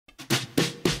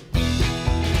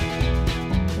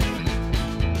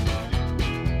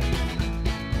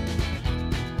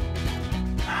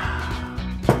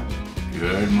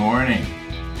morning.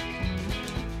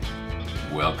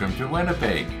 Welcome to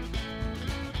Winnipeg.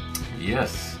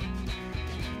 Yes,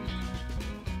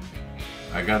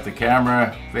 I got the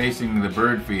camera facing the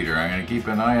bird feeder. I'm going to keep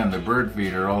an eye on the bird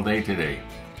feeder all day today.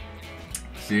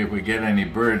 See if we get any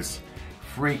birds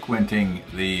frequenting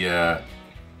the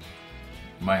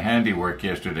my handiwork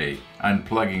yesterday,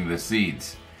 unplugging the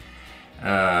seeds.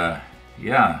 Earlier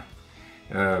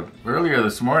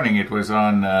this morning it was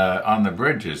on the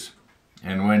bridges,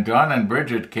 and when Don and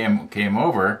Bridget came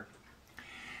over,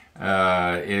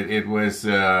 it was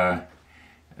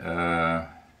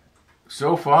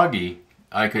so foggy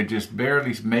I could just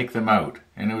barely make them out,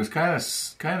 and it was kind of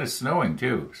snowing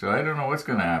too. So I don't know what's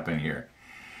going to happen here.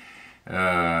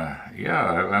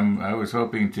 I was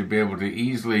hoping to be able to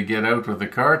easily get out with the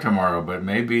car tomorrow, but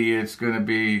maybe it's going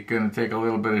to take a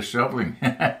little bit of shoveling.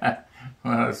 Well,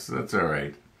 that's all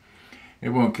right. It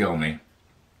won't kill me.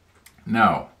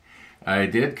 Now, I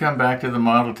did come back to the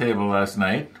model table last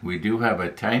night. We do have a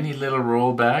tiny little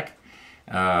rollback.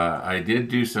 I did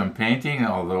do some painting,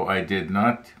 although I did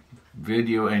not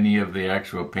video any of the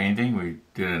actual painting. We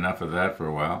did enough of that for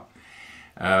a while.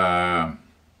 I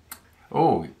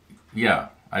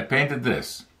painted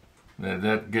this.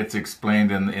 That gets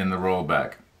explained in the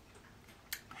rollback.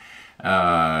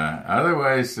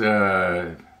 Otherwise,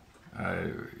 I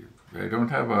don't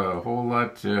have a whole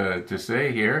lot to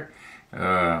say here.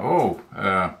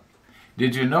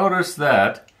 Did you notice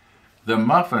that the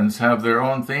Muffins have their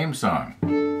own theme song?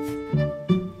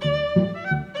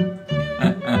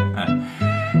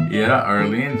 Yeah,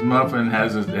 Arlene's Muffin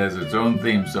has its own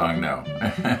theme song now.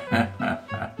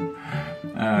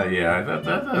 I thought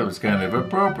that was kind of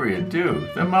appropriate too.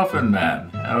 The Muffin Man.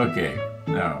 Okay,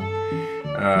 now,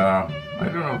 I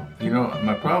don't know,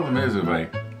 my problem is if I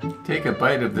take a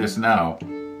bite of this now,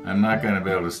 I'm not going to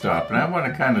be able to stop. And I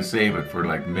want to kind of save it for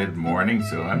like mid-morning,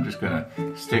 so I'm just going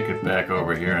to stick it back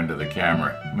over here into the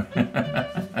camera.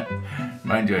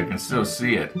 Mind you, I can still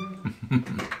see it.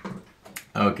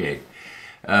 Okay,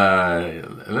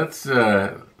 let's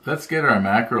get our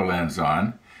macro lens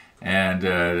on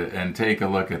and take a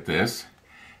look at this.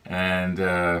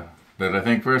 But I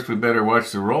think first we better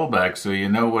watch the rollback so you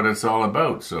know what it's all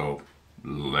about. So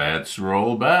let's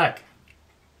roll back.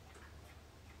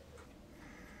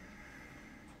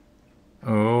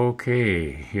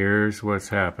 Okay, here's what's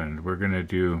happened. We're going to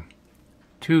do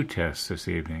 2 tests this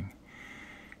evening.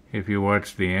 If you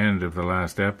watch the end of the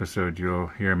last episode, you'll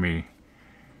hear me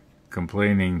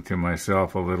complaining to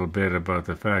myself a little bit about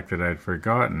the fact that I'd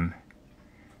forgotten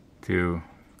to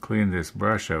clean this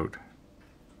brush out.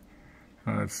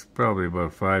 Well, it's probably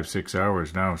about 5-6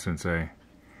 hours now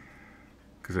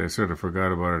because I sort of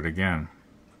forgot about it again.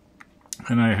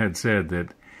 And I had said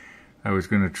that I was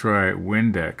going to try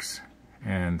Windex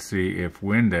and see if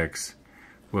Windex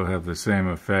will have the same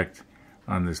effect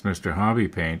on this Mr. Hobby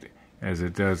paint as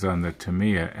it does on the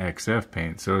Tamiya XF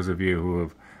paint. So those of you who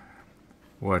have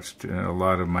watched a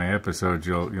lot of my episodes,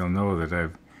 you'll know that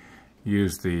I've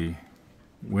used the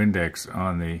Windex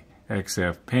on the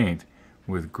XF paint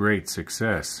with great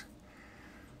success.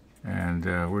 And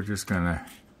we're just gonna,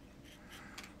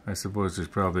 I suppose there's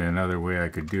probably another way I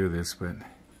could do this, but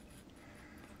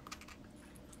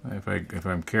if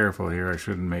I'm careful here, I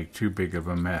shouldn't make too big of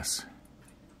a mess.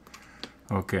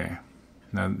 Okay,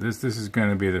 now this is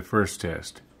going to be the first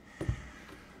test.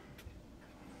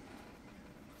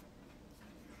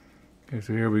 Okay,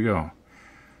 so here we go.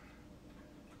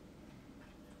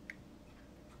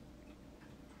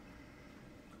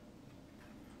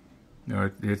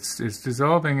 No, it's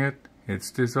dissolving it.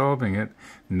 It's dissolving it.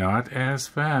 Not as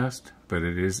fast, but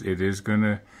it is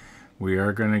gonna. We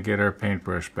are gonna get our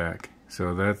paintbrush back.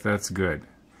 So that's good.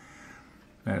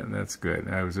 That's good.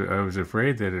 I was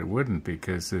afraid that it wouldn't,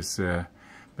 because this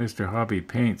Mr. Hobby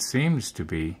paint seems to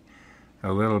be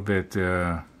a little bit,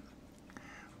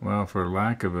 well, for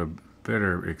lack of a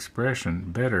better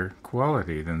expression, better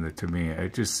quality than the Tamiya.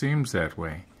 It just seems that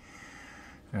way.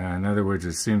 In other words,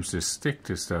 it seems to stick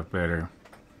to stuff better.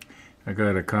 I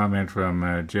got a comment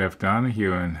from Jeff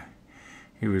Donahue, and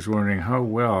he was wondering how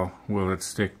well will it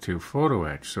stick to photo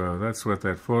etch. So that's what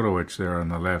that photo etch there on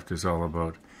the left is all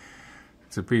about.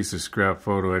 It's a piece of scrap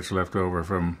photo etch left over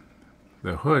from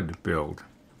the Hood build.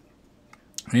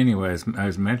 Anyways, I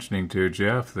was mentioning to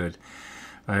Jeff that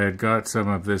I had got some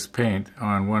of this paint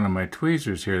on one of my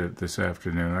tweezers here this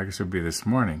afternoon. I guess it would be this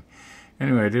morning.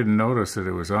 Anyway, I didn't notice that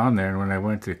it was on there, and when I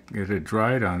went to, it had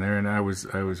dried on there, and I was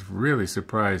really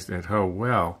surprised at how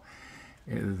well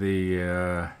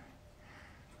the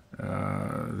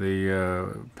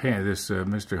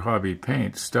Mr. Hobby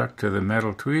paint stuck to the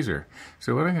metal tweezer.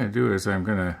 So what I'm going to do is I'm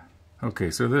going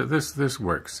Okay, so this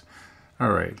works.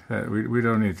 All right, we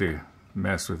don't need to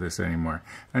mess with this anymore.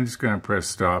 I'm just going to press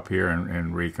stop here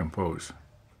and recompose.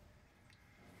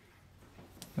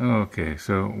 Okay,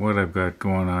 so what I've got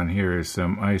going on here is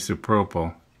some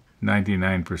isopropyl,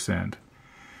 99%,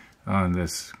 on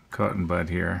this cotton bud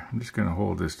here. I'm just going to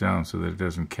hold this down so that it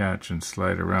doesn't catch and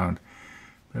slide around.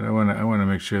 But I want to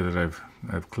make sure that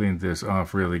I've cleaned this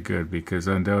off really good, because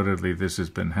undoubtedly this has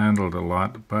been handled a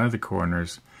lot by the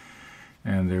corners,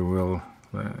 and there will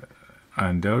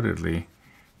undoubtedly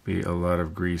be a lot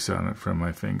of grease on it from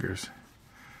my fingers.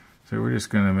 So we're just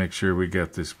going to make sure we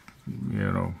get this,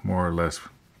 you know, more or less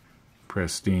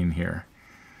pristine here.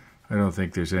 I don't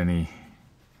think there's anything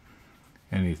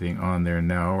on there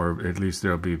now, or at least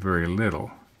there'll be very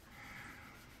little.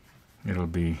 It'll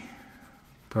be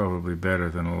probably better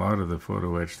than a lot of the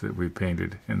photo etch that we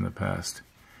painted in the past,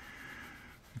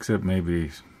 except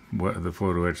maybe what the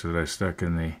photo etch that I stuck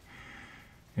in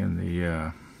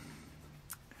the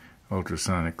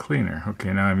ultrasonic cleaner.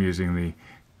 Okay, now I'm using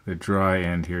the dry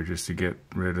end here just to get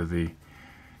rid of the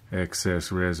excess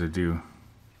residue.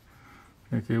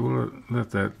 Okay, we'll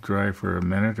let that dry for a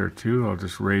minute or two. I'll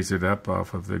just raise it up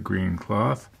off of the green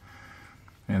cloth,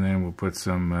 and then we'll put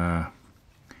some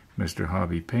Mr.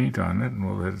 Hobby paint on it, and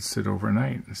we'll let it sit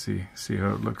overnight and see how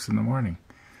it looks in the morning.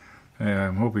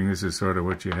 I'm hoping this is sort of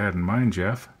what you had in mind,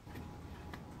 Jeff.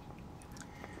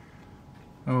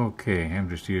 Okay, I'm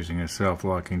just using a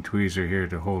self-locking tweezer here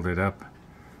to hold it up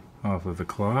off of the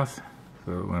cloth,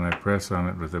 so that when I press on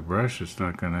it with a brush, it's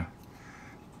not going to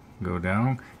go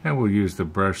down. And we'll use the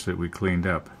brush that we cleaned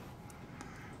up.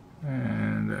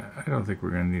 And I don't think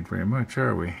we're going to need very much,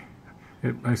 are we?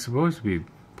 I suppose it'd be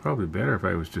probably better if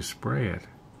I was to spray it.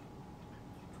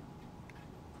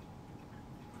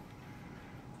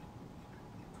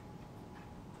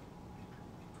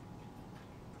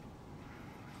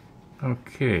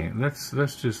 Okay, let's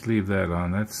just leave that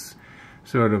on. That's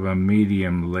sort of a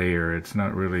medium layer. It's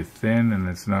not really thin and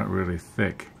it's not really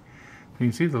thick. You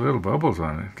can see the little bubbles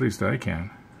on it, at least I can.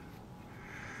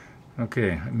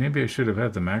 Okay, maybe I should have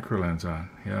had the macro lens on.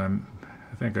 Yeah,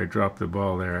 I think I dropped the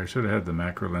ball there. I should have had the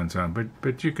macro lens on,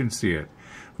 but you can see it.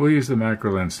 We'll use the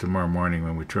macro lens tomorrow morning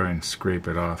when we try and scrape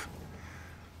it off.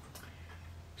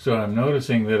 So I'm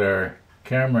noticing that our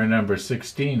camera number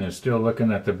 16 is still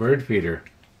looking at the bird feeder.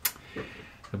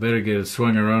 I better get it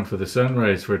swung around for the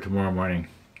sunrise for tomorrow morning.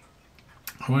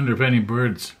 I wonder if any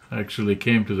birds actually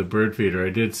came to the bird feeder. I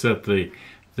did set the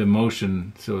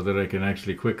motion so that I can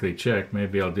actually quickly check.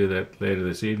 Maybe I'll do that later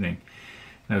this evening.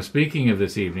 Now, speaking of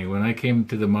this evening, when I came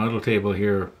to the model table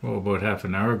here, about half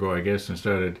an hour ago, I guess, and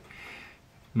started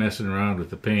messing around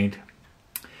with the paint,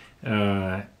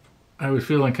 I was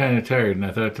feeling kind of tired, and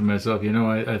I thought to myself, you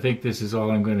know, I think this is all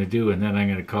I'm going to do, and then I'm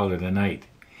going to call it a night.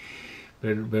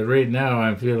 But right now,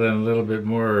 I'm feeling a little bit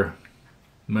more,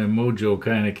 my mojo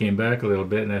kind of came back a little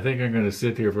bit, and I think I'm going to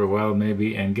sit here for a while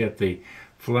maybe and get the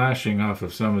flashing off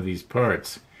of some of these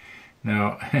parts.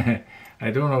 Now, I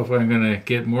don't know if I'm going to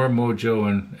get more mojo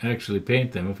and actually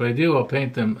paint them. If I do, I'll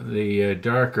paint them the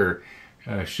darker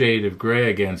shade of gray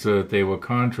again so that they will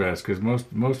contrast, because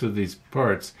most of these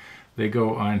parts, they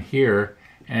go on here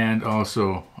and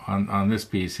also on this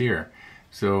piece here.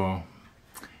 So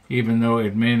even though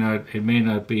it may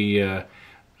not be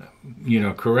you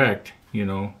know, correct, you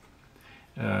know,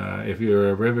 if you're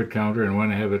a rivet counter and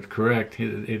want to have it correct,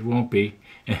 it won't be,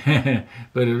 but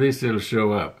at least it'll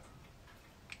show up.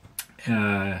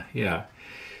 Yeah,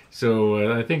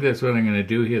 so I think that's what I'm going to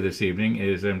do here this evening,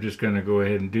 is I'm just going to go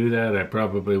ahead and do that. I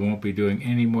probably won't be doing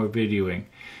any more videoing.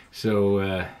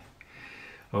 So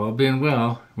all being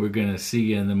well, we're going to see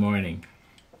you in the morning.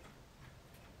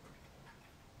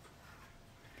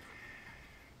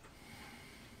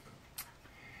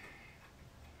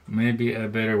 Maybe I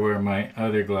better wear my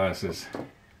other glasses.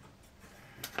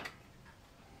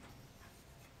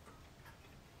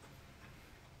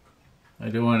 I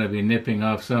don't want to be nipping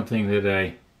off something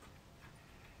that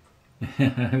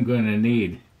I'm going to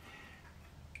need.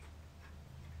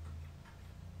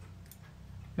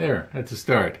 There, that's a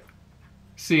start.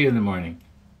 See you in the morning.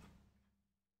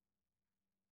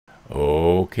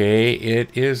 Okay,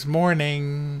 it is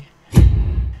morning.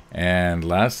 And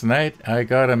last night I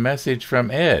got a message from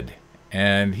Ed,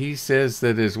 and he says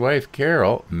that his wife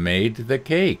Carol made the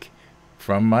cake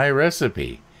from my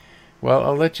recipe. Well,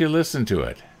 I'll let you listen to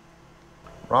it.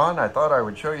 Ron, I thought I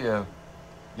would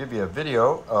give you a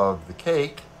video of the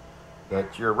cake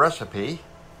that's your recipe.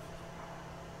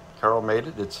 Carol made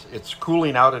it. It's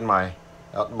cooling out in my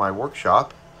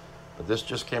workshop, but this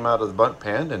just came out of the bundt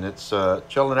pan and it's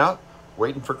chilling out,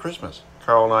 waiting for Christmas.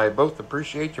 Carol and I both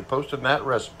appreciate you posting that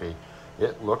recipe.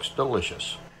 It looks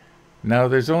delicious. Now,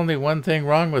 there's only one thing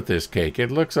wrong with this cake.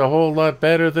 It looks a whole lot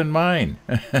better than mine.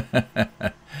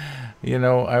 You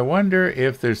know, I wonder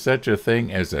if there's such a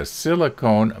thing as a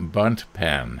silicone bundt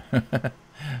pan.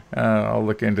 I'll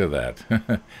look into that.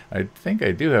 I think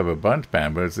I do have a bundt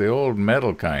pan, but it's the old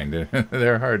metal kind.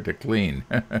 They're hard to clean.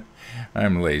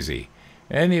 I'm lazy.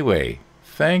 Anyway,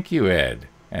 thank you, Ed,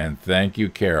 and thank you,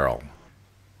 Carol.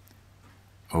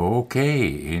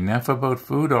 Okay, enough about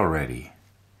food already.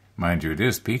 Mind you, it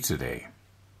is pizza day.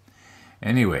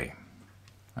 Anyway,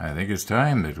 I think it's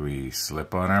time that we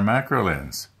slip on our macro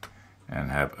lens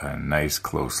and have a nice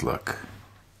close look.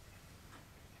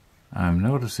 I'm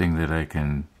noticing that I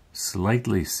can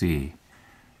slightly see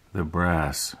the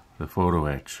brass, the photo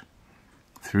etch,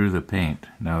 through the paint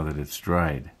now that it's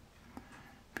dried.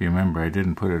 If you remember, I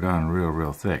didn't put it on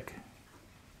real thick.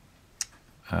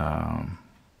 I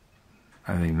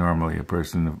think normally a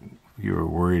person, if you were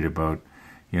worried about,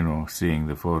 you know, seeing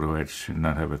the photo etch and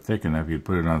not have it thick enough, you'd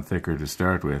put it on thicker to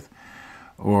start with,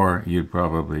 or you'd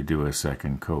probably do a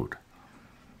second coat.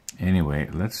 Anyway,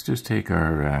 let's just take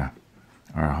our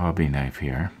hobby knife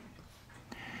here,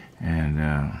 and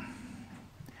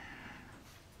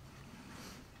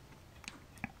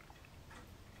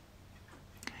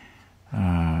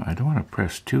I don't want to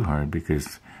press too hard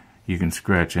because you can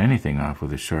scratch anything off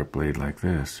with a sharp blade like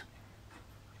this.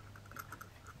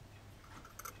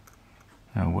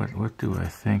 Now, what do I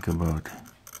think about,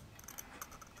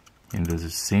 and does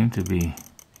it seem to be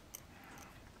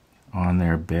on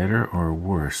there better or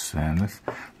worse? And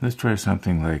let's try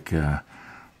something like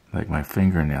my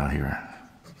fingernail here.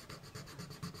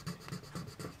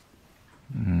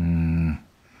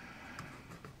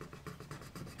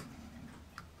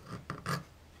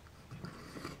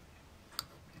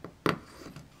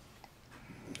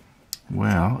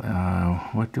 Well,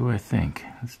 what do I think?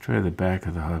 Let's try the back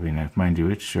of the hobby knife. Mind you,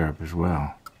 it's sharp as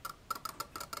well.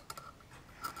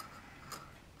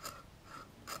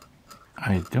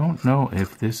 I don't know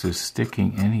if this is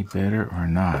sticking any better or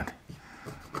not.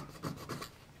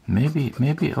 Maybe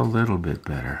a little bit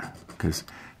better, because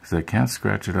I can't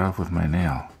scratch it off with my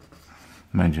nail.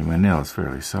 Mind you, my nail is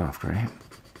fairly soft, right?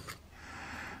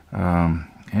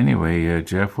 Anyway,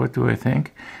 Jeff, what do I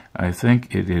think? I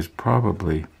think it is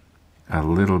probably a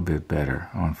little bit better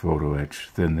on photo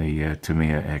etch than the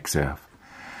Tamiya XF.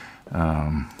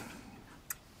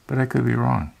 But I could be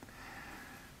wrong.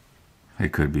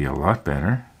 It could be a lot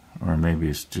better, or maybe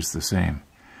it's just the same.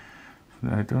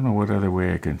 I don't know what other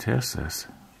way I can test this.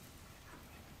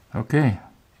 Okay.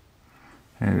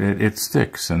 It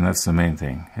sticks, and that's the main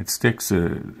thing. It sticks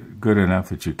good enough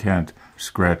that you can't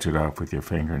scratch it off with your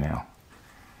fingernail.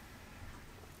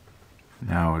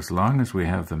 Now, as long as we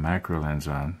have the macro lens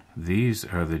on, these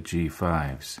are the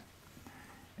G5s.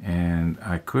 And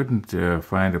I couldn't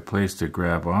find a place to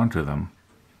grab onto them.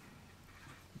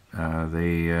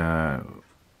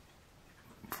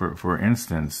 For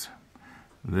instance,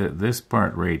 this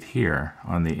part right here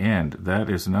on the end, that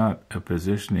is not a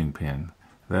positioning pin.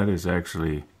 That is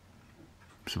actually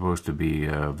supposed to be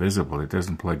visible. It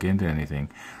doesn't plug into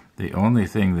anything. The only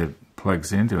thing that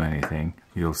plugs into anything,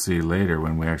 you'll see later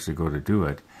when we actually go to do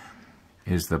it,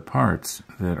 is the parts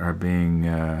that are being,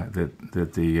 that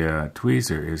the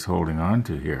tweezer is holding on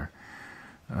to here.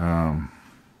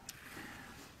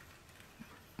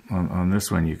 On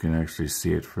this one, you can actually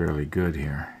see it fairly good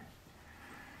here.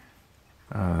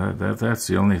 That's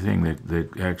the only thing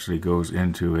that actually goes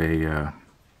into a,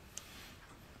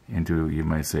 you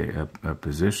might say, a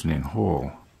positioning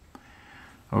hole.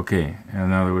 Okay, and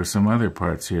now there were some other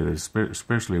parts here,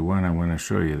 especially one I want to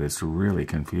show you that's really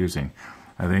confusing.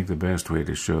 I think the best way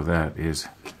to show that is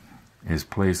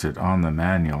place it on the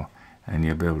manual, and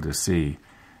you'll be able to see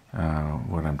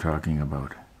what I'm talking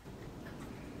about.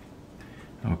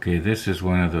 Okay, this is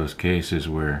one of those cases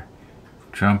where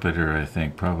Trumpeter, I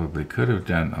think, probably could have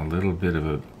done a little bit of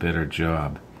a better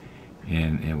job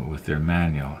with their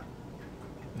manual.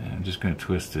 And I'm just going to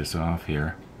twist this off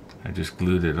here. I just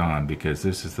glued it on because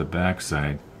this is the back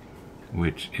side,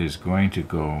 which is going to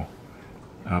go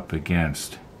up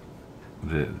against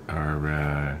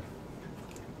our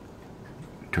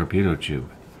torpedo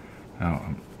tube. Now,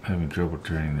 I'm having trouble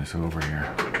turning this over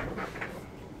here.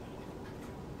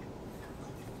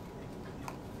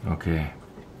 Okay.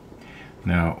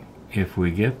 Now, if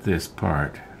we get this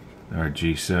part, our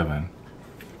G7,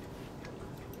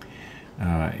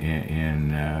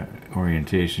 in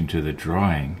orientation to the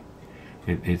drawing,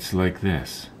 it's like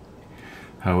this.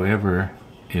 However,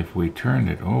 if we turn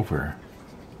it over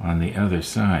on the other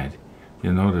side,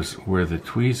 you'll notice where the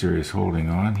tweezer is holding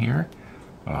on here.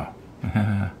 Oh.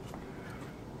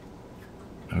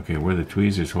 okay, where the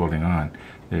tweezer's holding on,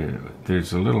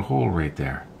 there's a little hole right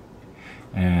there.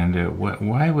 And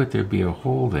why would there be a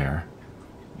hole there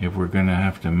if we're going to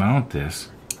have to mount this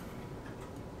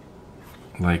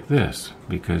like this?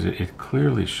 Because it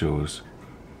clearly shows,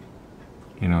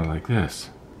 you know, like this.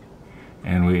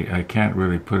 And I can't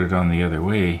really put it on the other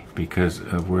way because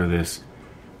of where this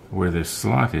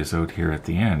slot is out here at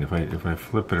the end. If I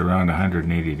flip it around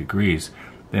 180 degrees,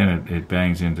 then it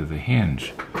bangs into the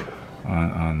hinge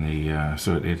on the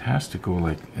so it has to go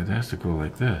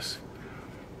like this.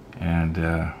 And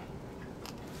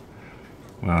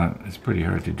well, it's pretty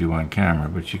hard to do on camera,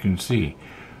 but you can see.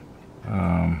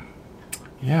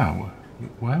 Yeah,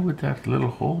 why would that little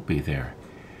hole be there?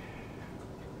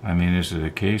 I mean, is it a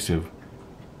case of,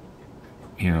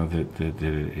 you know, that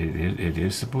it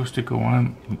is supposed to go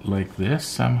on like this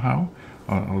somehow?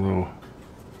 Although,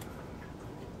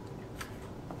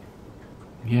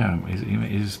 yeah, is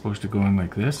it supposed to go on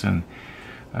like this? And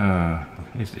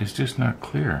it's just not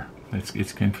clear.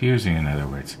 It's confusing, in other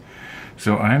words.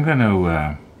 So I'm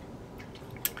gonna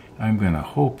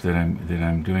hope that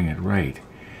I'm doing it right,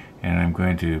 and I'm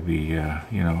going to be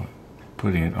you know,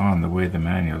 putting it on the way the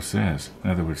manual says. In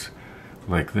other words,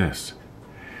 like this.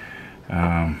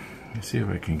 Let's see if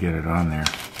I can get it on there.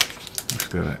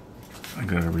 I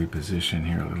gotta reposition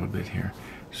here a little bit here.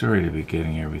 Sorry to be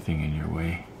getting everything in your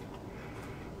way.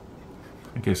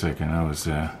 I guess I can always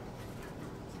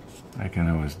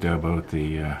dub out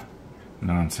the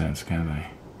nonsense, can't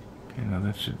I? Okay, now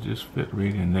that should just fit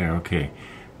right in there. Okay,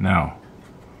 now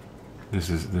this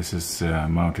is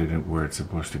mounted at where it's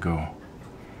supposed to go.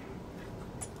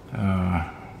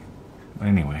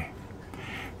 Anyway,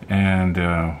 and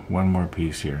one more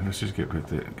piece here. Let's just get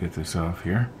this off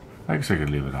here. I guess I could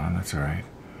leave it on. That's all right.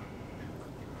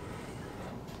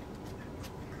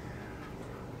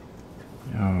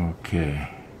 Okay.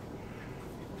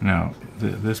 Now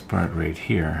this part right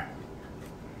here.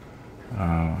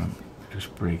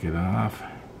 Just break it off.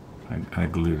 I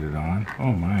glued it on.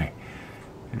 Oh my!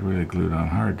 It really glued on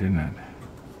hard, didn't it?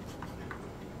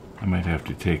 I might have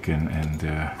to take and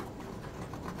a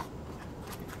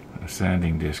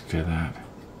sanding disc to that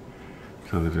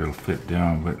so that it'll fit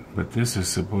down. But this is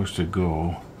supposed to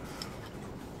go.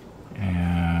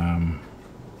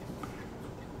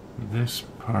 This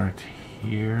part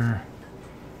here.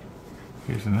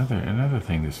 Here's another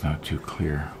thing that's not too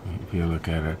clear if you look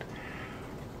at it.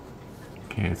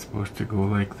 Okay, it's supposed to go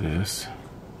like this,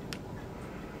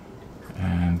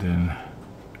 and then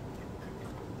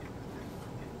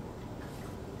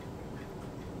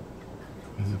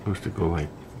it's supposed to go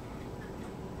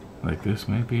like this,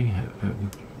 maybe.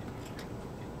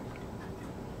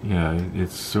 Yeah, it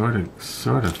sort of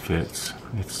fits.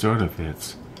 It sort of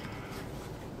fits,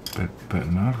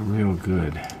 but not real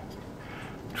good.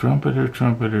 Trumpeter,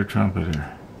 trumpeter,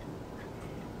 trumpeter.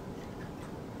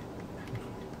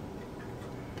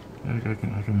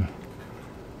 I can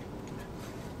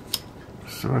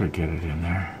sort of get it in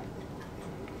there.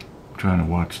 I'm trying to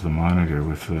watch the monitor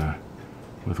with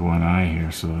one eye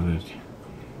here so that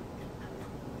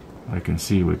I can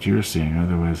see what you're seeing.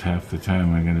 Otherwise, half the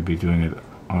time I'm going to be doing it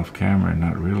off camera and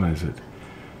not realize it.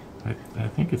 I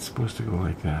think it's supposed to go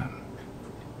like that.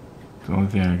 The only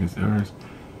thing I can see.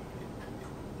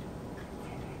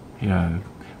 Yeah,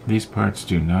 these parts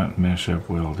do not mesh up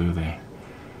well, do they?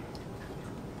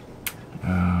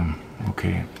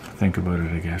 Okay, think about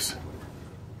it, I guess.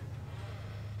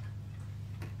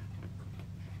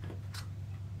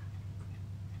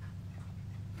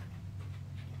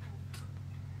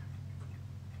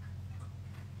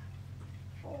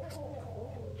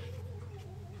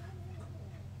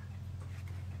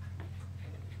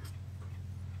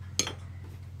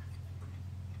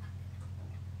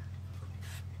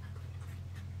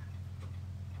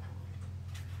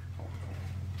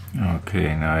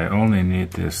 Okay, now I only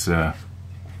need this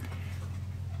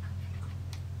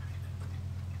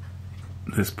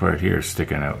this part here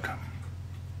sticking out.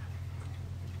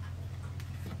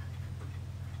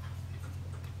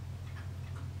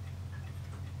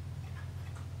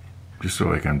 Just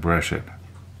so I can brush it.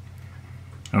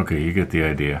 Okay, you get the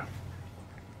idea.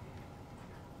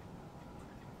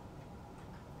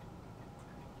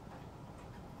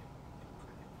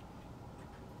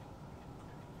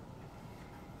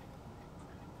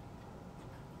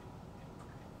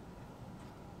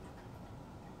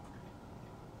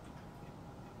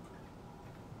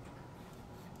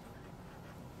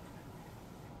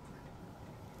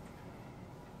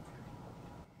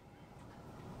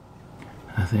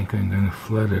 I think I'm going to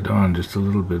flood it on just a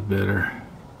little bit better.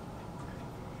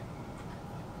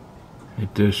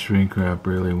 It does shrink wrap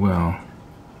really well.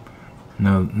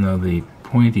 Now the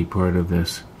pointy part of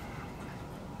this,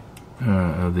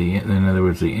 in other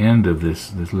words, the end of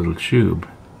this little tube,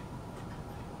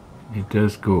 it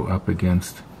does go up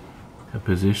against a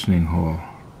positioning hole.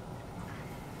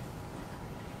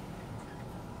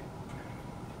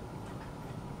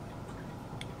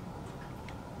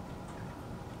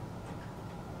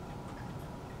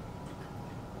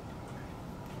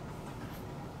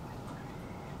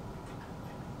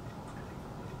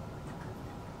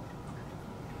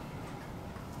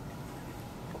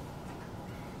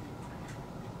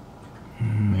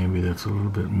 Maybe that's a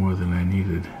little bit more than I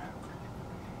needed.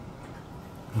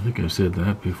 I think I've said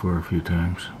that before a few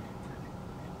times.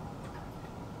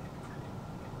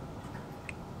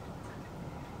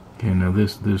 Okay, now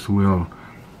this will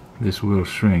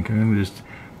shrink. I'm going to just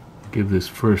give this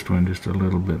first one just a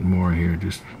little bit more here.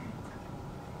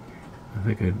 I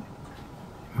think I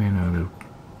may not have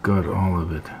got all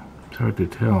of it. It's hard to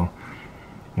tell.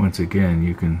 Once again,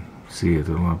 you can see it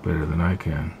a lot better than I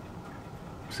can.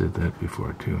 I've said that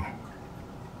before too.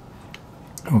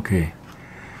 Okay,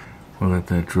 we'll let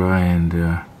that dry, and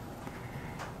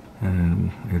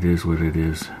it is what it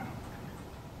is.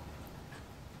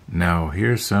 Now,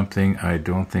 here's something I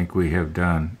don't think we have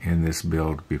done in this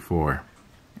build before,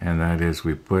 and that is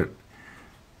we put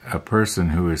a person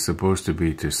who is supposed to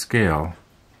be to scale,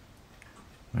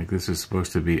 like this is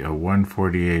supposed to be a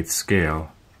 1/48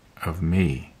 scale of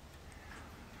me.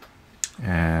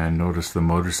 And notice the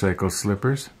motorcycle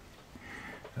slippers.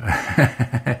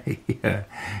 Yeah,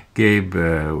 Gabe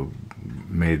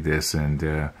made this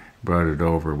and brought it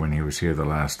over when he was here the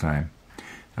last time.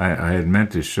 I had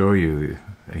meant to show you,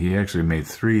 he actually made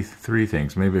three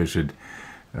things. Maybe I should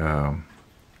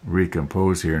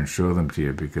recompose here and show them to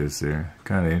you because they're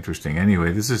kind of interesting.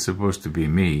 Anyway, this is supposed to be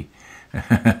me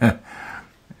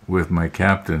with my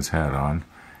captain's hat on,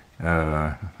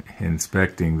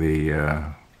 inspecting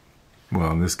the,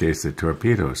 well, in this case, the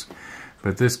torpedoes.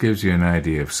 But this gives you an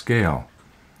idea of scale.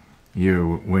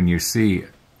 When you see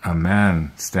a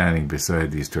man standing beside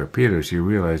these torpedoes, you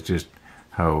realize just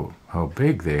how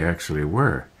big they actually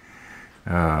were.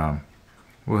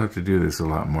 We'll have to do this a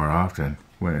lot more often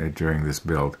during this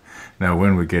build. Now,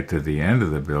 when we get to the end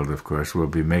of the build, of course, we'll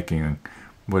be making,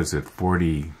 what is it,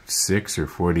 46 or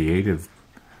 48 of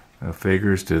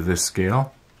figures to this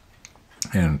scale,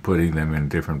 and putting them in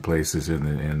different places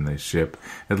in the ship.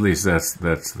 At least that's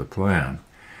the plan.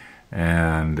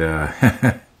 And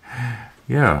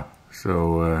yeah,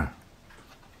 so I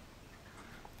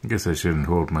guess I shouldn't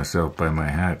hold myself by my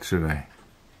hat, should I?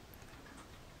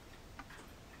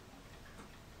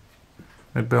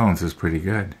 That balance is pretty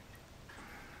good.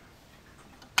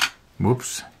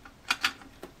 Whoops.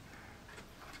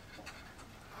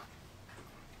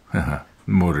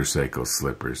 Motorcycle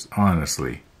slippers,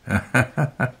 honestly.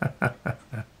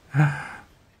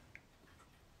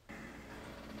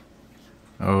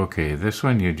 Okay, this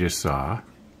one you just saw.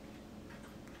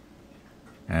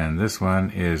 And this one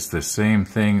is the same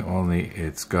thing, only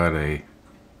it's got a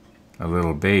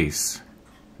little base.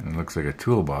 And it looks like a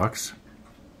toolbox.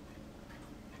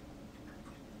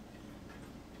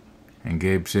 And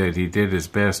Gabe said he did his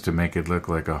best to make it look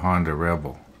like a Honda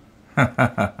Rebel.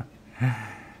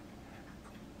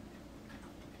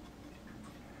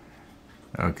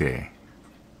 Okay.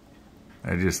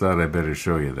 I just thought I'd better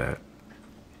show you that.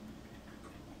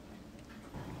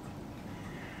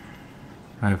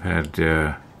 I've had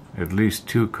at least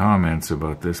 2 comments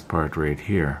about this part right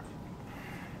here.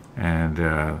 And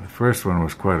the first one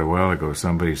was quite a while ago.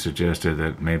 Somebody suggested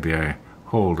that maybe I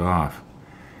hold off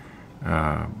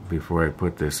before I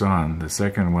put this on. The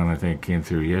second one I think came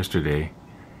through yesterday.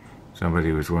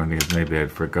 Somebody was wondering if maybe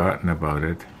I'd forgotten about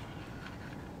it.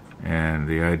 And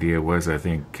the idea was, I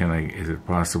think, is it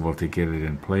possible to get it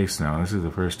in place now? This is the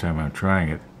first time I'm trying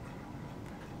it.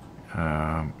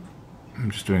 I'm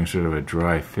just doing sort of a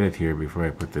dry fit here before I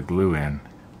put the glue in.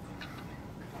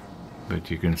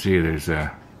 But you can see there's it's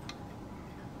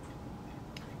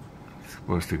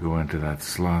supposed to go into that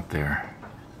slot there.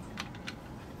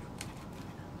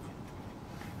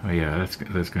 Oh yeah,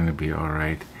 that's going to be all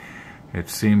right. It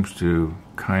seems to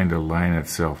kind of line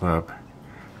itself up.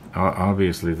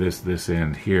 Obviously, this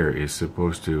end here is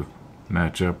supposed to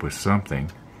match up with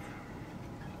something.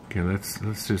 Okay, let's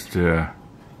just.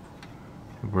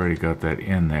 We've already got that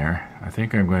in there. I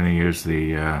think I'm going to use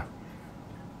the.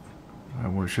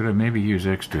 Should I maybe use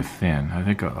extra thin? I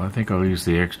think I'll use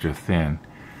the extra thin,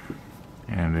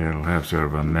 and it'll have sort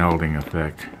of a melding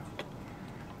effect.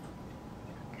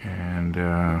 And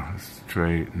let's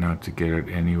try not to get it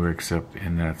anywhere except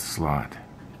in that slot.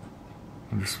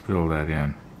 I'll just fill that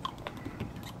in.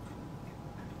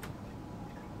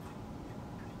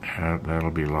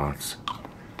 that'll be lots.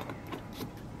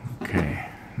 Okay,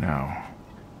 now.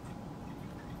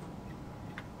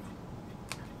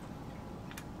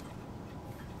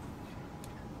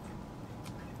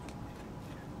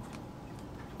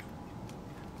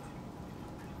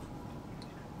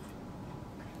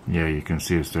 Yeah, you can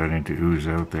see it starting to ooze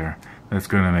out there. That's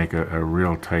going to make a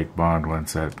real tight bond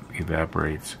once that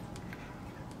evaporates.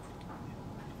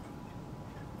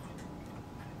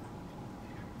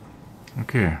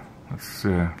 Okay, let's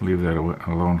leave that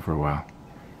alone for a while.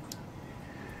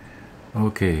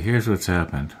 Okay, here's what's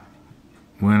happened.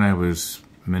 When I was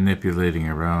manipulating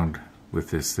around with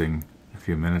this thing a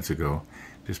few minutes ago,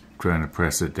 just trying to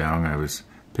press it down, I was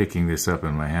picking this up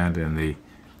in my hand, and the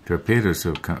torpedoes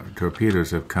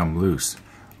have come loose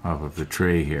off of the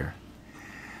tray here.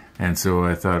 And so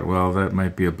I thought, well, that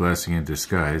might be a blessing in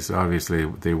disguise. Obviously,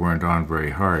 they weren't on very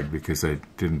hard because I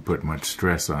didn't put much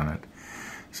stress on it.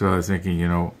 So I was thinking, you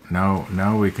know,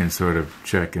 now we can sort of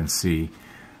check and see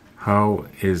how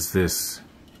is this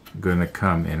going to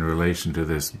come in relation to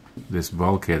this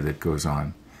bulkhead that goes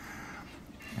on.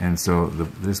 And so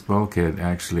this bulkhead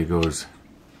actually goes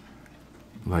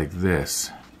like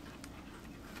this.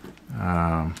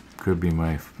 Could be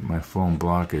my foam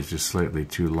block is just slightly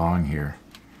too long here.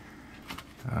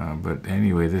 But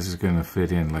anyway, this is going to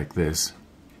fit in like this.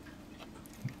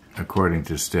 According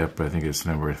to step, I think it's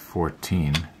number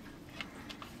 14.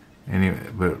 Anyway,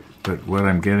 but what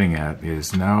I'm getting at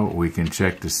is now we can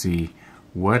check to see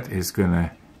what is going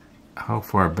to, how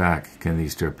far back can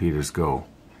these torpedoes go.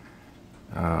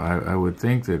 I would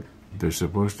think that they're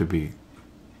supposed to be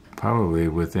probably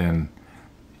within,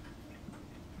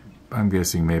 I'm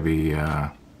guessing maybe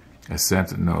half a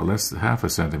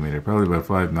centimeter, probably about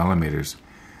 5 millimeters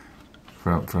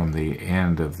from the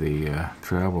end of the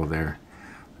travel there.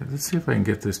 Let's see if I can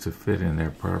get this to fit in there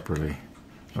properly.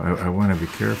 I want to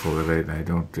be careful that I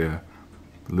don't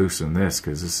loosen this,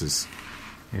 because this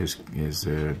is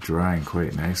drying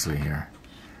quite nicely here.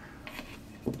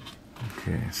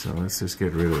 Okay, so let's just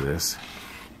get rid of this.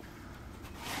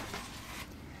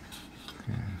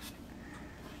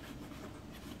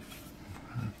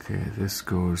 Okay, this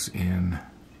goes in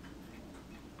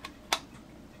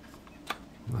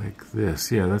like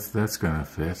this. Yeah, that's gonna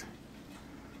fit.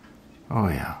 Oh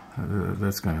yeah,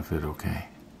 that's gonna fit okay,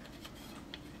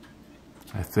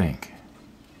 I think.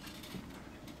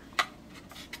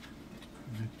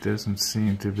 It doesn't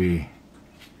seem to be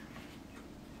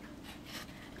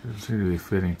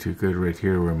fitting too good right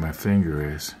here where my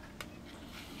finger is.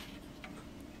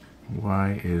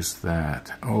 Why is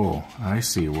that? Oh, I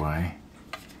see why.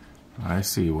 I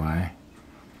see why.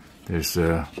 There's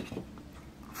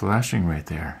flashing right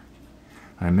there.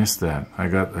 I missed that. I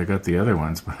got the other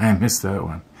ones, but I missed that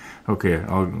one. Okay,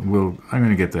 I'm going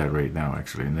to get that right now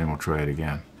actually, and then we'll try it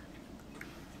again.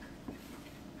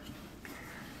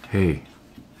 Hey,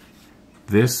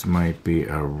 this might be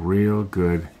a real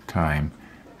good time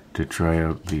to try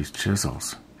out these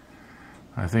chisels.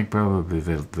 I think probably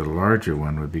the larger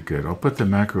one would be good. I'll put the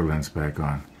macro lens back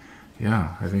on.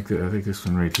 Yeah, I think this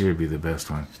one right here would be the best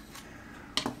one.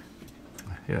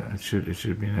 Yeah, it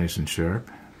should be nice and sharp.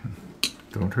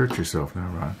 Don't hurt yourself now,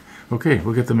 Ron. Okay,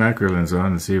 we'll get the macro lens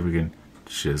on and see if we can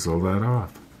chisel that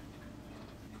off.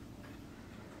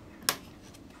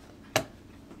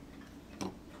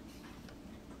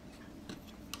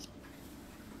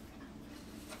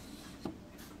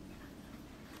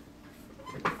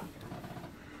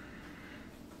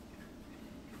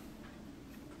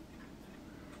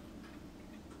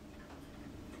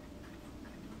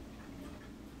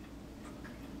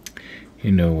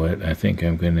 You know what? I think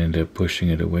I'm going to end up pushing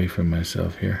it away from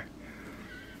myself here.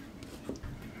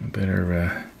 I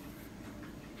better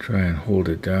try and hold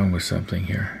it down with something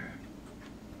here.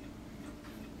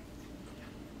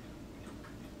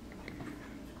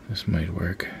 This might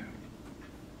work.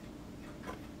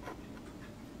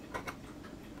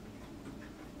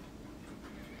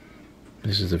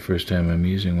 This is the first time I'm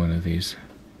using one of these.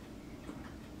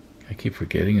 I keep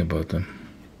forgetting about them.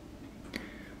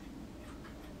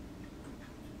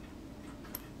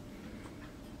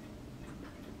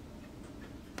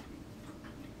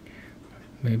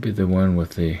 Maybe the one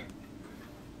with the,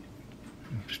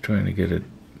 I'm just trying to get it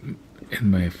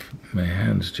in my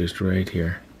hands just right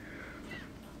here.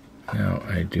 Now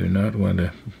I do not want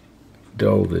to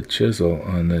dull the chisel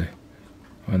on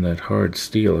that hard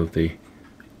steel of the,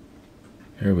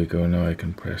 there we go, now I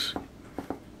can press.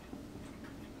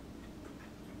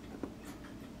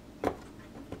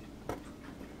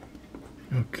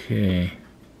 Okay.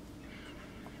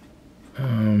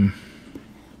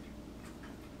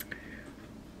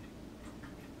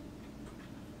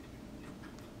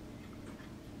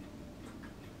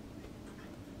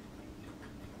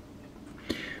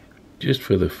 just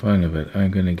for the fun of it,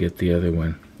 I'm going to get the other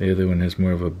one. The other one has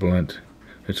more of a blunt.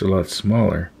 It's a lot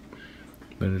smaller,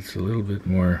 but it's a little bit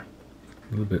more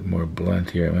blunt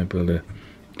here. I might be able to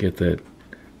get that.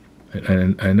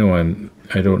 I know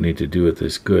I don't need to do it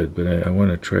this good, but I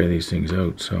want to try these things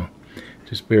out, so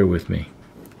just bear with me.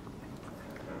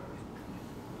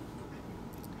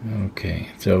 Okay,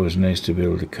 it's always nice to be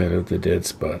able to cut out the dead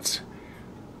spots.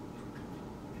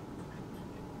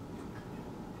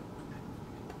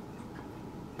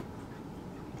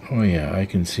 Oh yeah, I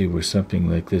can see where something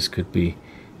like this could be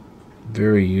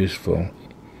very useful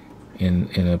in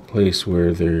a place where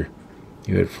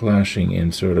you had flashing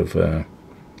in sort of an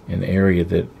area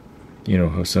that, you know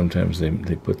how sometimes they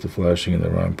put the flashing in the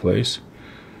wrong place.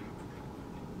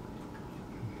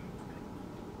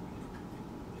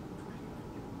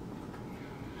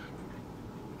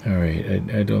 Alright,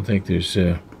 I don't think there's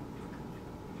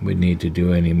we need to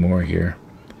do any more here.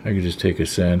 I could just take a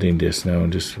sanding disc now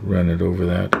and just run it over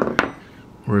that.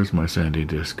 Where's my sanding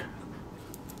disc?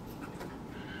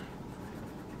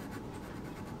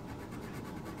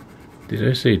 Did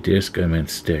I say disc? I meant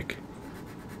stick.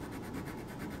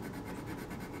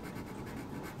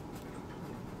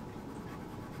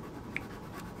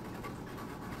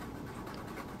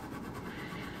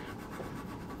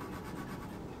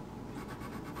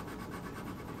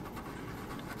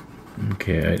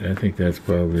 Okay, I think that's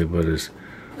probably about as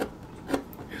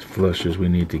flush as we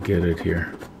need to get it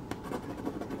here.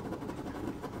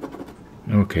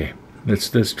 Okay,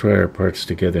 let's try our parts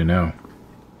together now.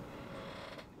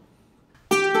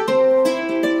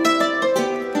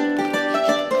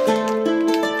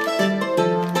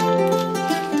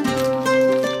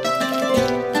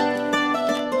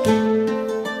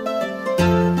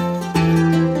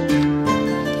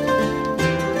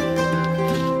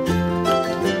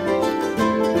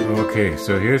 Okay,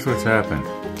 so here's what's happened.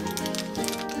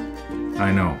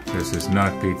 I know, this is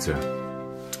not pizza.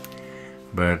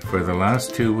 But for the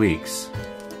last 2 weeks,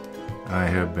 I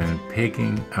have been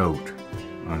pigging out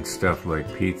on stuff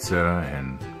like pizza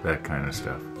and that kind of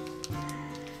stuff.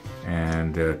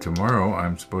 And tomorrow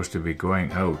I'm supposed to be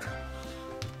going out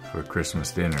for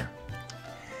Christmas dinner.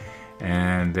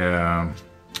 And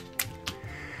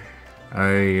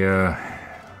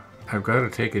I've got to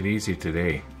take it easy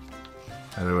today.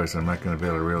 Otherwise I'm not going to be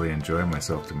able to really enjoy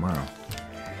myself tomorrow.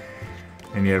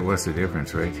 And yet, what's the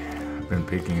difference, right? I've been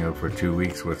picking out for 2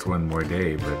 weeks. What's one more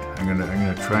day? But I'm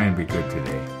gonna try and be good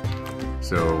today.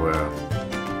 So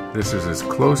this is as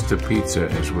close to pizza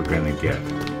as we're gonna get.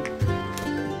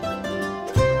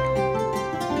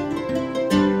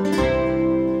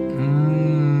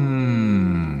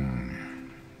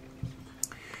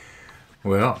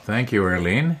 Well, thank you,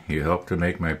 Arlene. You helped to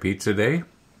make my pizza day.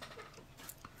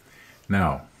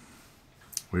 Now,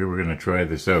 we were gonna try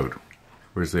this out.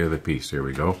 Where's the other piece? Here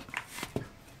we go.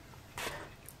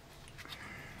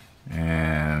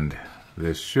 And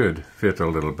this should fit a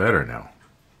little better now.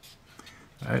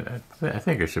 I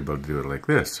think I should be able to do it like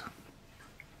this.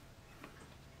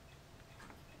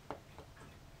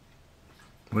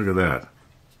 Look at that.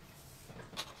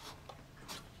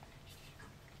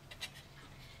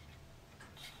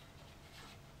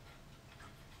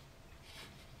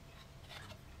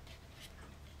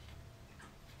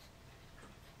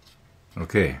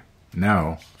 Okay,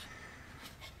 now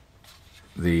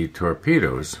the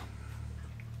torpedoes,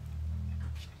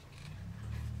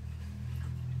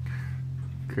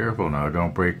 careful now,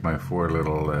 don't break my 4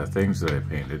 little things that I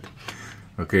painted.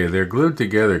 Okay, they're glued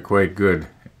together quite good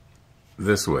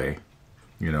this way,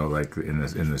 you know, like in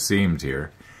the seams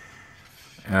here.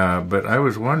 But I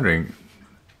was wondering,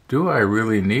 do I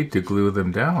really need to glue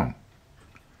them down?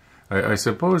 I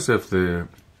suppose if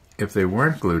they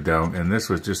weren't glued down and this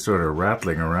was just sort of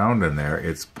rattling around in there,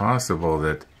 it's possible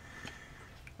that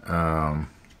I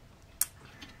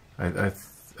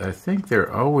think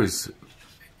they're always,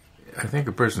 I think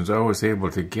a person's always able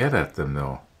to get at them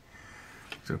though.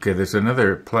 Okay, there's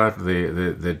another plot.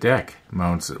 The deck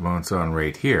mounts on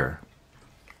right here,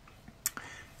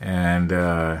 and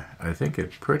I think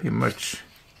it pretty much.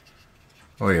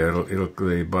 Oh yeah,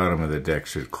 the bottom of the deck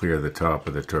should clear the top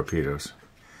of the torpedoes.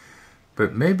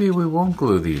 But maybe we won't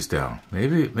glue these down.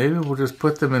 Maybe we'll just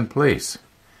put them in place.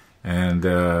 And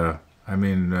I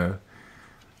mean,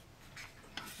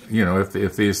 you know,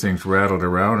 if these things rattled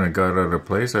around and got out of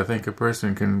place, I think a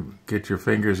person can get your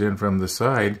fingers in from the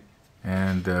side,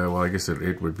 and well, I guess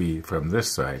it would be from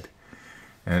this side,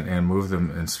 and move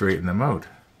them and straighten them out.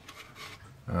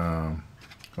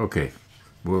 Okay,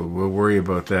 we'll worry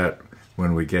about that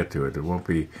when we get to it. It won't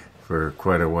be for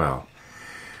quite a while.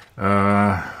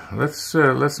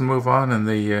 Let's move on in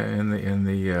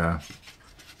the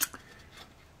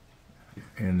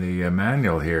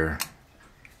manual here.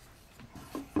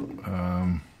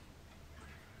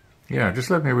 Yeah, just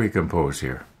let me recompose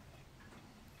here.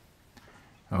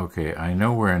 Okay, I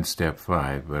know we're in step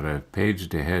 5, but I've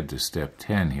paged ahead to step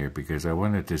 10 here because I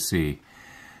wanted to see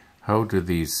how do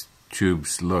these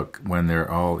tubes look when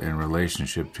they're all in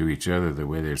relationship to each other the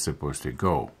way they're supposed to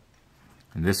go.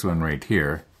 And this one right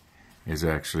here is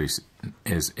actually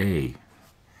is A,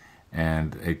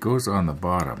 and it goes on the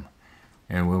bottom.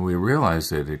 And when we realize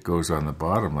that it goes on the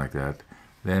bottom like that,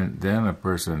 then a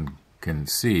person can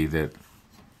see that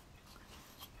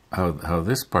how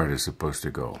this part is supposed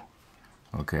to go.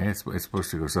 Okay, it's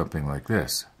supposed to go something like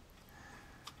this.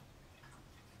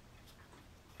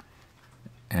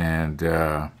 And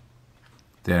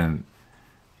then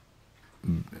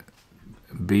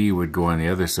B would go on the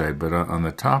other side, but on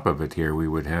the top of it here we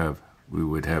would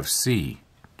have C,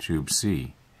 tube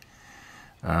C.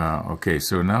 Okay,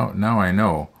 so now I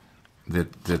know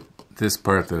that this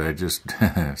part that I just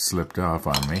slipped off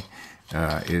on me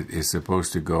is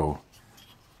supposed to go.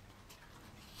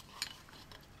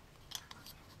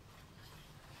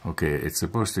 Okay, it's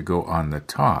supposed to go on the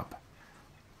top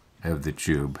of the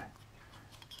tube,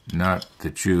 not the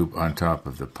tube on top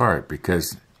of the part,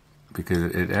 because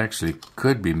it actually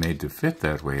could be made to fit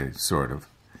that way, sort of.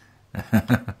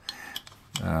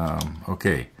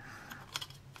 Okay.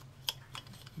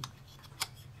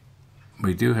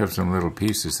 We do have some little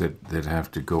pieces that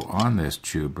have to go on this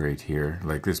tube right here,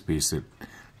 like this piece that...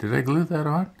 Did I glue that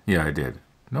on? Yeah, I did.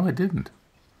 No, I didn't.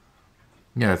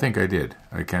 Yeah, I think I did.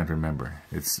 I can't remember.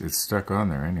 It's stuck on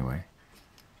there anyway.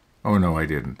 Oh no, I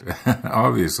didn't.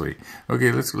 Obviously.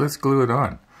 Okay, let's glue it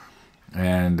on.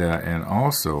 And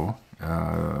also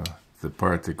the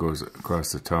part that goes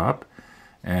across the top,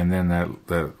 and then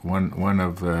that one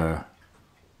of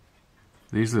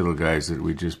these little guys that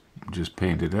we just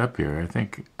painted up here. I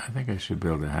think I should be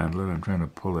able to handle it. I'm trying to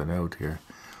pull it out here.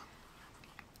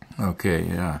 Okay,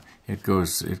 yeah, it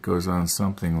goes on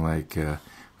something like.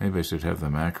 Maybe I should have the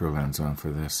macro lens on for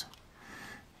this.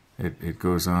 It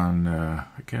goes on,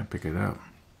 I can't pick it up.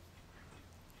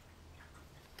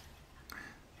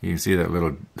 You can see that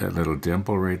little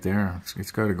dimple right there. It's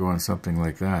got to go on something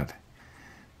like that.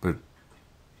 But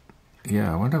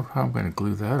yeah, I wonder how I'm going to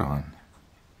glue that on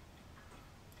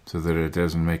so that it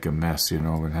doesn't make a mess, you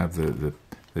know, and have the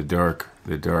dark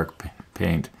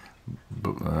paint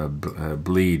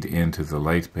bleed into the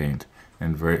light paint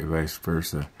and vice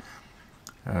versa.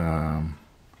 I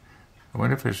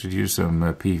wonder if I should use some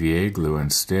PVA glue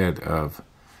instead of...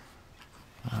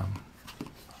 I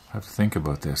have to think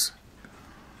about this.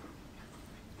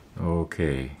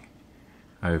 Okay,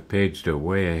 I've paged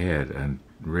way ahead and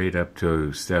right up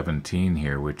to 17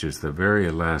 here, which is the very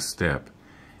last step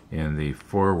in the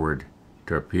forward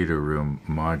torpedo room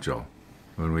module.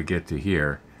 When we get to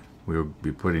here, we'll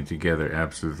be putting together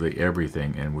absolutely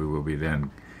everything, and we will be then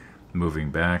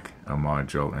moving back a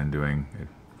module and doing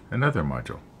another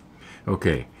module.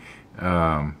 Okay,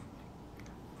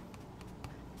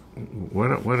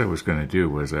 what I was going to do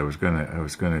was I was going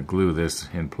to glue this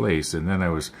in place, and then I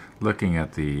was looking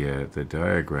at the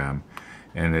diagram,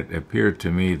 and it appeared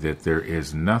to me that there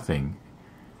is nothing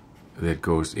that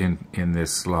goes in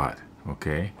this slot.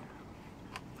 Okay,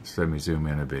 so let me zoom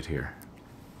in a bit here.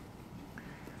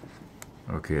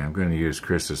 Okay, I'm going to use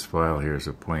Chris's file here as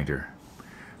a pointer.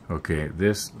 Okay,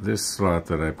 this slot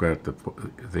that I've got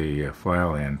the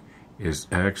file in is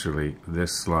actually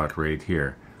this slot right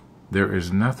here. There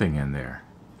is nothing in there.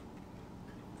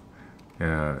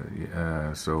 Yeah,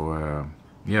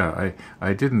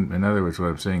 I didn't. In other words, what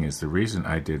I'm saying is the reason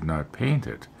I did not paint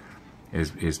it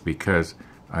is because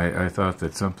I thought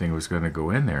that something was going to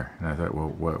go in there, and I thought, well,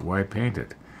 why paint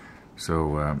it?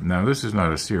 So now this is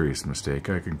not a serious mistake.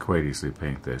 I can quite easily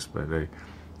paint this, but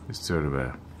it's sort of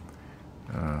a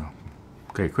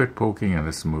okay. Quit poking and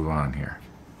let's move on here.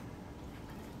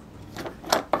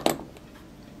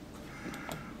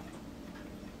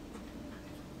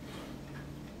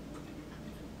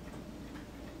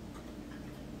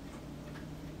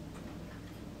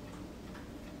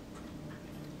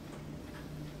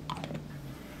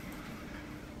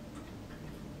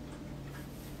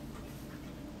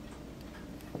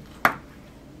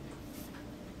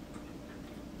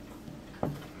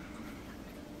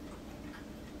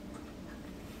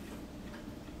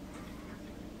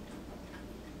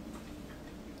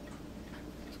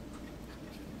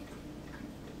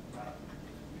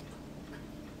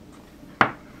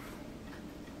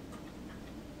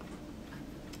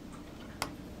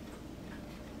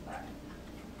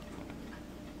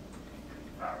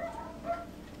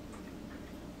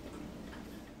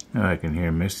 Oh, I can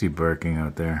hear Misty barking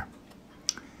out there.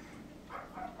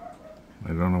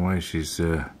 why she's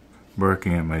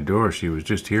barking at my door. She was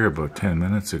just here about 10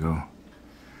 minutes ago.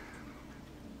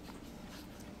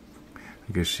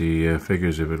 I guess she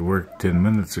figures if it worked 10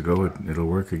 minutes ago, it'll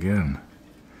work again.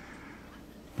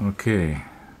 Okay.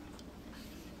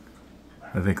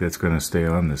 I think that's going to stay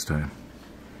on this time.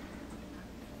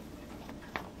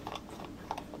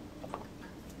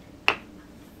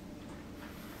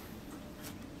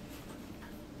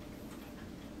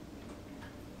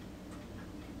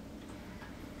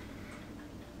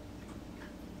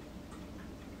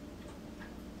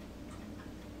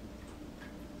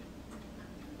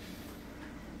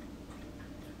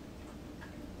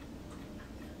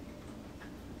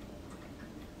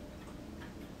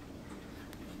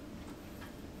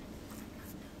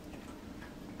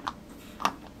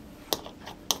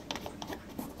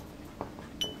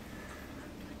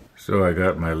 So I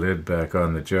got my lid back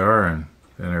on the jar, and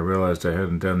then I realized I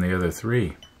hadn't done the other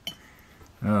 3.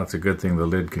 Well, it's a good thing the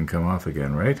lid can come off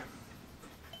again, right?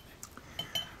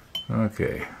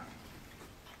 Okay.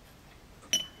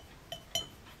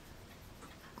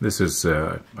 This is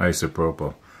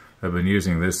isopropyl. I've been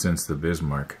using this since the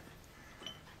Bismarck.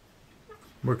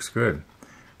 Works good.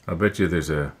 I'll bet you there's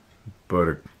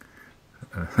about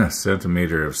a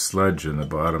centimeter of sludge in the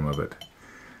bottom of it.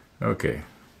 Okay.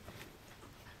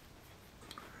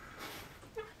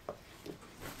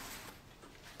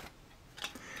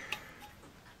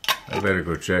 I better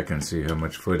go check and see how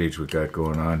much footage we got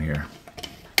going on here.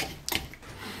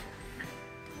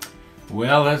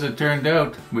 Well, as it turned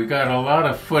out, we got a lot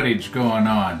of footage going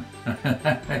on.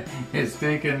 It's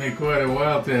taken me quite a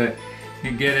while to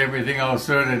get everything all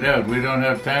sorted out. We don't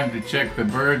have time to check the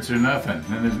birds or nothing.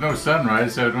 And there's no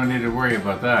sunrise, so I don't need to worry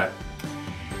about that.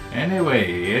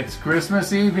 Anyway, it's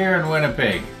Christmas Eve here in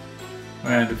Winnipeg.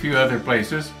 And a few other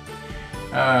places.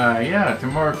 Yeah,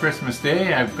 tomorrow Christmas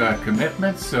Day, I've got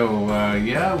commitments, so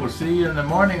yeah, we'll see you in the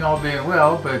morning, all being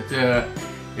well, but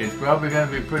it's probably going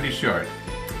to be pretty short.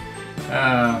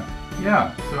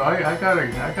 Yeah, so I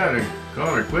gotta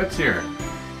call her quits here.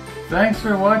 Thanks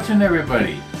for watching,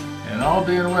 everybody, and all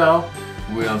being well,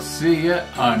 we'll see you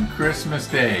on Christmas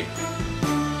Day.